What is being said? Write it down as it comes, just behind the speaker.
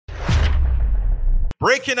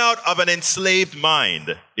Breaking Out of an Enslaved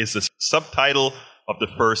Mind is the subtitle of the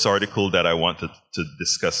first article that I want to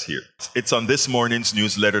discuss here. It's on this morning's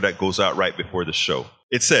newsletter that goes out right before the show.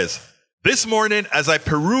 It says, "This morning, as I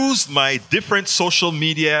perused my different social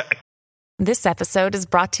media..." This episode is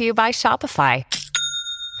brought to you by Shopify.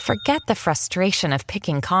 Forget the frustration of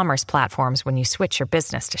picking commerce platforms when you switch your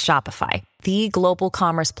business to Shopify, the global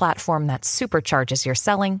commerce platform that supercharges your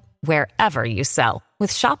selling wherever you sell.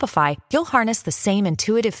 With Shopify, you'll harness the same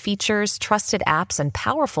intuitive features, trusted apps, and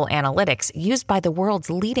powerful analytics used by the world's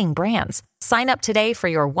leading brands. Sign up today for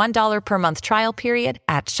your $1 per month trial period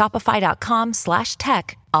at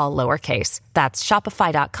shopify.com/tech, all lowercase. That's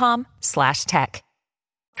shopify.com/tech.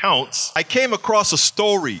 Counts. I came across a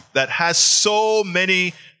story that has so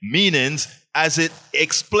many meanings as it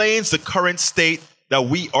explains the current state that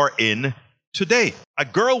we are in today. A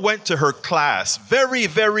girl went to her class very,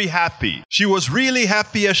 very happy. She was really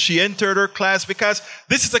happy as she entered her class because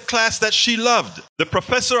this is a class that she loved. The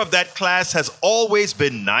professor of that class has always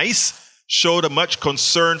been nice, showed a much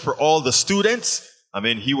concern for all the students. I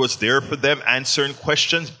mean, he was there for them, answering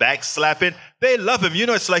questions, backslapping. They love him. You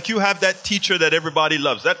know, it's like you have that teacher that everybody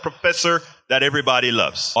loves, that professor that everybody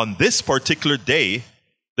loves. On this particular day,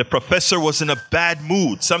 the professor was in a bad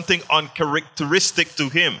mood, something uncharacteristic to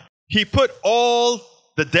him. He put all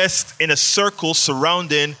the desks in a circle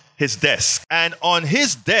surrounding his desk. And on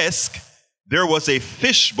his desk, there was a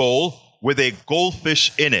fishbowl with a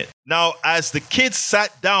goldfish in it. Now, as the kids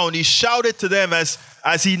sat down, he shouted to them as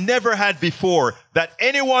he never had before, that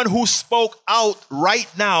anyone who spoke out right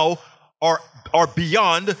now or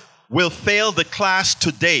beyond will fail the class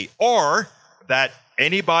today, or that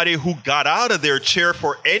anybody who got out of their chair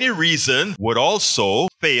for any reason would also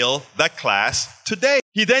fail the class today.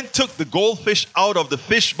 He then took the goldfish out of the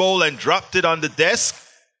fishbowl and dropped it on the desk,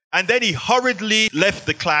 and then he hurriedly left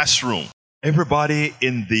the classroom. Everybody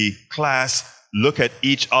in the class looked at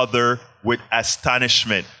each other with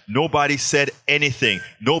astonishment. Nobody said anything.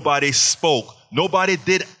 Nobody spoke. Nobody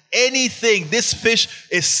did anything. This fish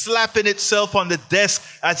is slapping itself on the desk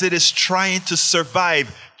as it is trying to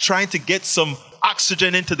survive, trying to get some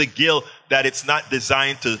oxygen into the gill that it's not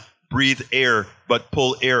designed to breathe air, but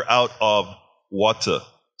pull air out of water.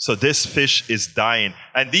 So this fish is dying.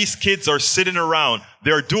 And these kids are sitting around.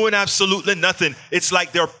 They're doing absolutely nothing. It's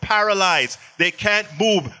like they're paralyzed. They can't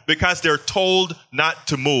move because they're told not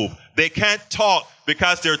to move. They can't talk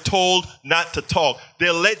because they're told not to talk.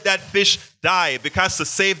 They'll let that fish die because to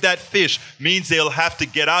save that fish means they'll have to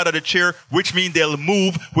get out of the chair, which means they'll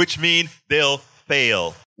move, which means they'll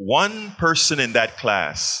fail. One person in that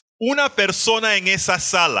class, una persona en esa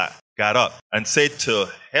sala, got up and said, "To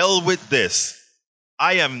hell with this.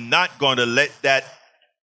 I am not going to let that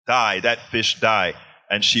fish die."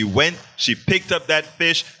 And she went, she picked up that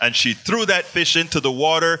fish, and she threw that fish into the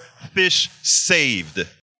water. Fish saved.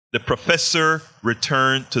 The professor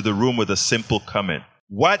returned to the room with a simple comment.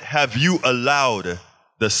 What have you allowed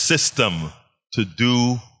the system to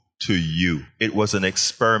do to you? It was an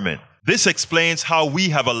experiment. This explains how we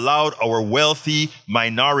have allowed our wealthy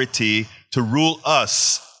minority to rule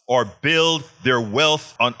us or build their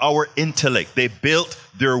wealth on our intellect. They built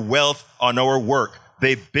their wealth on our work.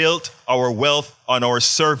 They built our wealth on our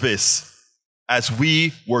service as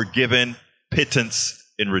we were given pittance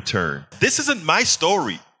in return. This isn't my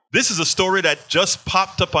story. This is a story that just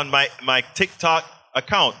popped up on my TikTok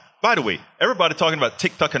account. By the way, everybody talking about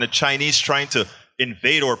TikTok and the Chinese trying to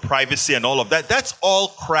invade our privacy and all of that. That's all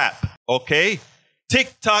crap, okay?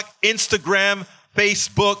 TikTok, Instagram,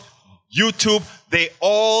 Facebook, YouTube, they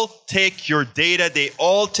all take your data. They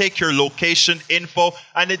all take your location info.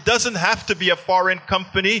 And it doesn't have to be a foreign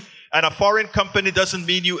company. And a foreign company doesn't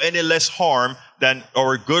mean you any less harm than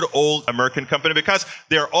our good old American company, because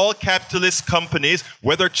they're all capitalist companies,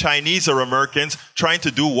 whether Chinese or Americans, trying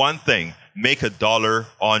to do one thing: make $1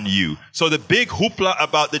 on you. So the big hoopla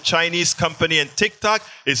about the Chinese company and TikTok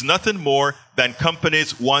is nothing more than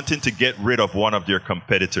companies wanting to get rid of one of their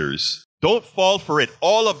competitors. Don't fall for it.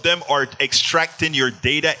 All of them are extracting your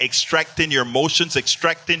data, extracting your motions,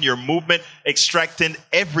 extracting your movement, extracting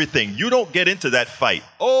everything. You don't get into that fight.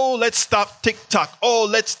 Oh, let's stop TikTok. Oh,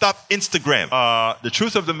 let's stop Instagram. The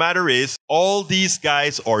truth of the matter is, all these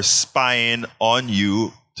guys are spying on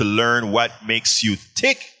you to learn what makes you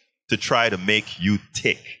tick, to try to make you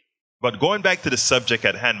tick. But going back to the subject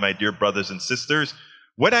at hand, my dear brothers and sisters,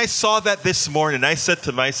 when I saw that this morning, I said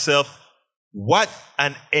to myself, what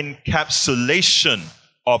an encapsulation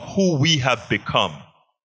of who we have become.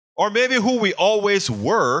 Or maybe who we always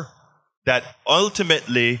were, that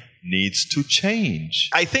ultimately needs to change.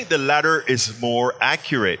 I think the latter is more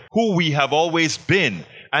accurate. Who we have always been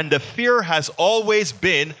And the fear has always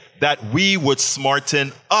been that we would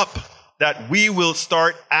smarten up, that we will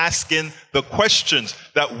start asking the questions,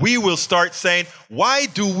 that we will start saying, why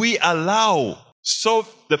do we allow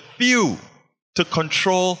the few to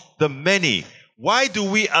control the many? Why do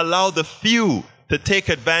we allow the few to take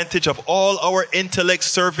advantage of all our intellect,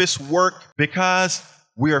 service, work? Because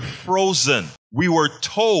we are frozen. We were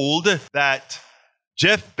told that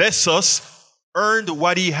Jeff Bezos earned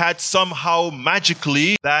what he had somehow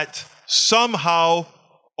magically, that somehow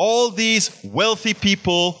all these wealthy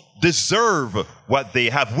people deserve what they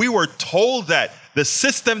have. We were told that the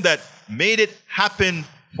system that made it happen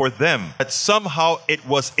for them, that somehow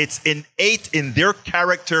it's innate in their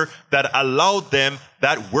character that allowed them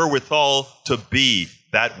that wherewithal to be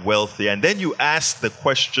that wealthy. And then you ask the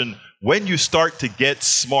question, when you start to get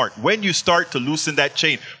smart, when you start to loosen that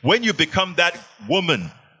chain, when you become that woman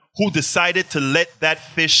who decided to let that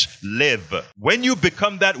fish live, when you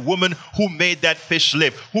become that woman who made that fish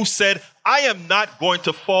live, who said, I am not going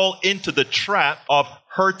to fall into the trap of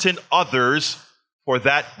hurting others for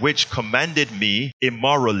that which commanded me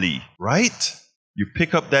immorally, right? You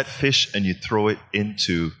pick up that fish and you throw it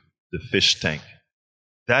into the fish tank.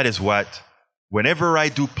 That is what, whenever I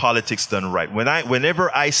do politics done right,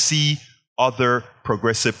 whenever I see other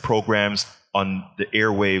progressive programs on the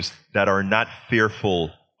airwaves that are not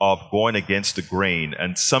fearful of going against the grain,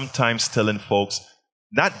 and sometimes telling folks,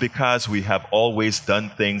 not because we have always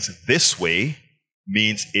done things this way,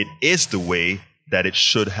 means it is the way that it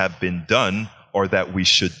should have been done, or that we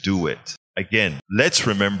should do it. Again, let's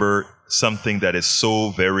remember something that is so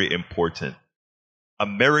very important.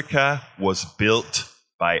 America was built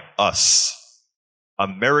by us.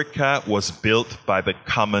 America was built by the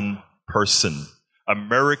common person.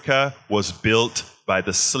 America was built by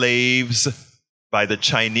the slaves, by the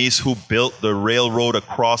Chinese who built the railroad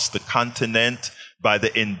across the continent, by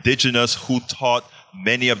the indigenous who taught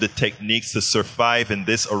many of the techniques to survive in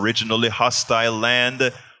this originally hostile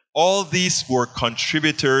land. All these were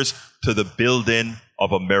contributors to the building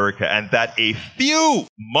of America, and that a few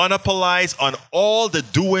monopolize on all the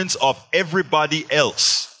doings of everybody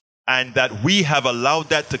else, and that we have allowed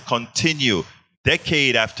that to continue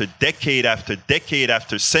decade after decade after decade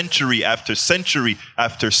after century after century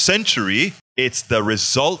after century. It's the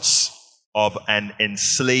results of an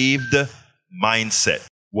enslaved mindset.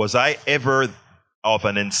 Was I ever of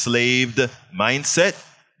an enslaved mindset?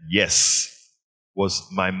 Yes. Was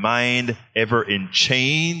my mind ever in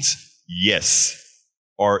chains? Yes.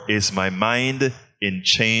 Or is my mind in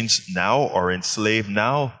chains now or enslaved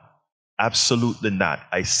now? Absolutely not.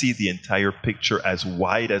 I see the entire picture as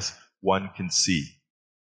wide as one can see.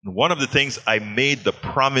 And one of the things I made the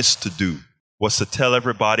promise to do was to tell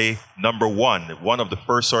everybody, number one of the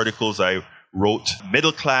first articles I wrote,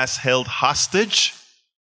 middle class held hostage.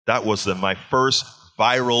 That was my first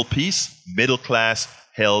viral piece, middle class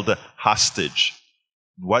held hostage.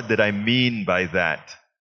 What did I mean by that?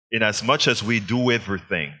 In as much as we do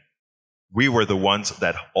everything, we were the ones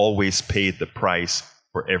that always paid the price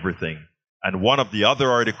for everything. And one of the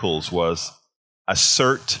other articles was,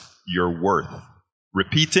 assert your worth.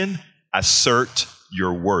 Repeating, assert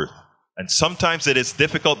your worth. And sometimes it is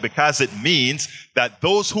difficult because it means that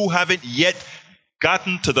those who haven't yet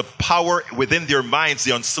gotten to the power within their minds,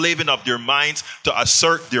 the enslaving of their minds to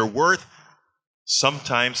assert their worth,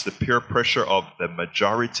 sometimes the peer pressure of the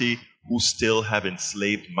majority who still have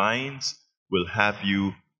enslaved minds will have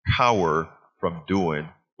you cower from doing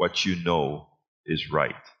what you know is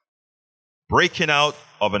right. Breaking out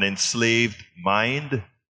of an enslaved mind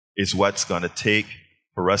is what's going to take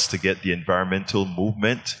for us to get the environmental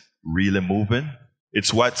movement really moving.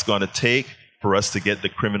 It's what's going to take for us to get the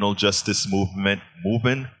criminal justice movement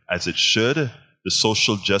moving as it should, the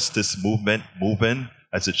social justice movement moving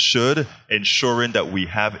as it should, ensuring that we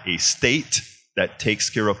have a state that takes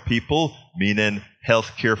care of people, meaning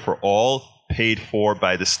health care for all, paid for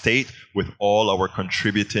by the state with all our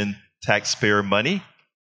contributing taxpayer money.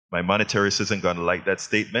 My monetarist isn't going to like that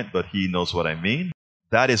statement, but he knows what I mean.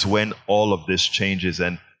 That is when all of this changes.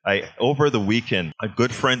 And over the weekend, a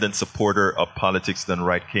good friend and supporter of Politics Done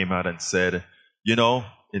Right came out and said, you know,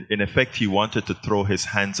 in effect, he wanted to throw his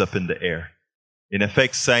hands up in the air. In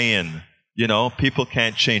effect, saying, you know, people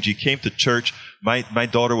can't change. He came to church. My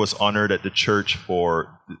daughter was honored at the church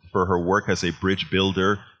for her work as a bridge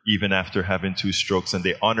builder, even after having 2 strokes. And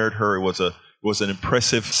they honored her. It was an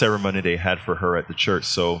impressive ceremony they had for her at the church.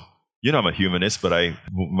 So, you know, I'm a humanist, but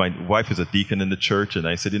my wife is a deacon in the church, and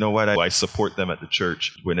I said, you know what, I support them at the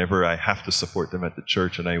church whenever I have to support them at the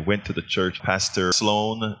church. And I went to the church. Pastor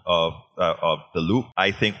Sloan of the Loop, I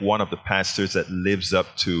think one of the pastors that lives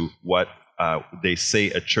up to what they say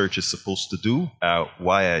a church is supposed to do.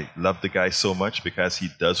 Why I love the guy so much, because he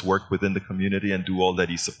does work within the community and do all that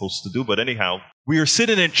he's supposed to do. But anyhow, we were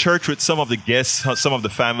sitting in church with some of the guests, some of the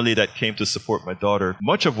family that came to support my daughter.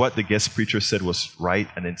 Much of what the guest preacher said was right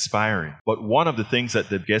and inspiring. But one of the things that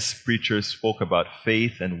the guest preacher spoke about,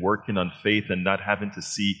 faith and working on faith and not having to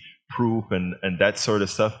see proof and that sort of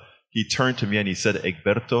stuff, he turned to me and he said,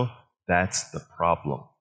 Egberto, that's the problem.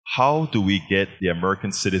 How do we get the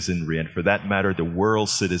American citizenry, and for that matter, the world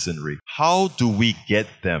citizenry, how do we get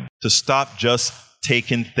them to stop just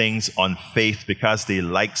taking things on faith because they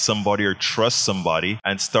like somebody or trust somebody,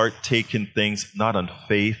 and start taking things not on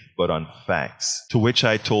faith, but on facts? To which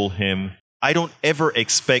I told him, I don't ever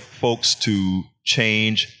expect folks to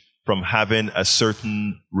change from having a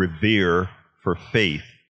certain revere for faith.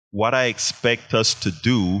 What I expect us to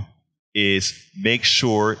do is make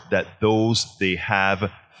sure that those they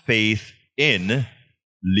have faith in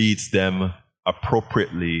leads them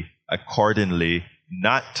appropriately, accordingly,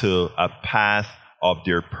 not to a path of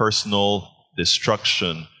their personal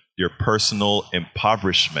destruction, their personal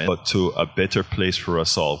impoverishment, but to a better place for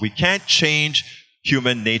us all. We can't change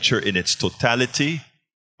human nature in its totality,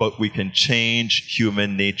 but we can change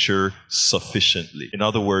human nature sufficiently. In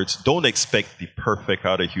other words, don't expect the perfect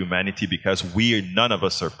out of humanity, because none of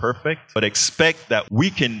us are perfect, but expect that we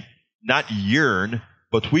can not yearn,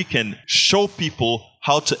 but we can show people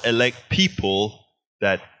how to elect people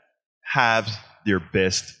that have their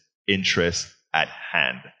best interests at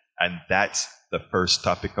hand. And that's the first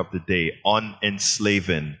topic of the day,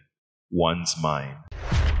 unenslaving one's mind.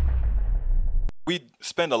 We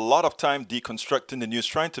spend a lot of time deconstructing the news,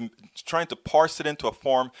 trying to parse it into a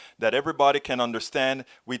form that everybody can understand.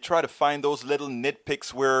 We try to find those little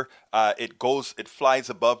nitpicks where it flies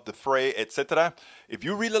above the fray, etc. If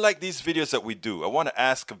you really like these videos that we do, I want to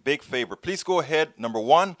ask a big favor. Please go ahead, number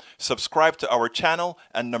 1, subscribe to our channel,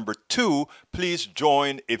 and number 2, please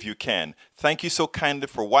join if you can. Thank you so kindly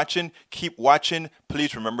for watching. Keep watching.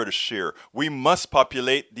 Please remember to share. We must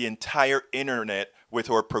populate the entire internet with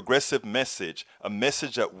our progressive message, a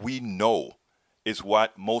message that we know is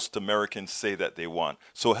what most Americans say that they want.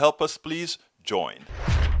 So help us, please join.